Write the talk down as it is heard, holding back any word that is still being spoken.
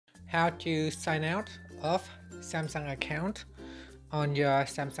how to sign out of Samsung account on your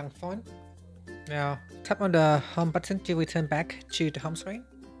Samsung phone. Now tap on the home button to return back to the home screen.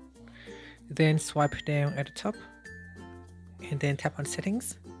 Then swipe down at the top and then tap on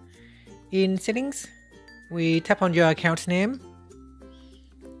settings. In settings, we tap on your account name.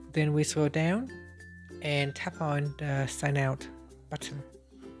 Then we scroll down and tap on the sign out button.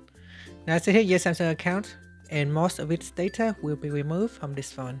 Now see here your Samsung account, and most of its data will be removed from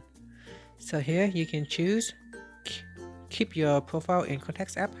this phone. So here you can choose keep your profile and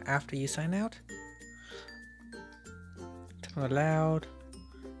contacts app after you sign out. Tap on allow.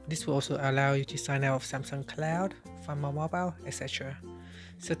 This will also allow you to sign out of Samsung Cloud, from mobile, etc.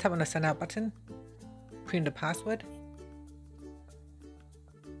 So tap on the sign out button, put in the password.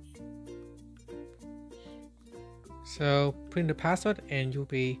 So put in the password and you'll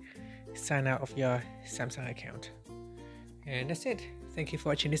be signed out of your Samsung account. And that's it. Thank you for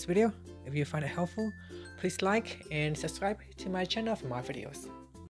watching this video. If you find it helpful, please like and subscribe to my channel for more videos.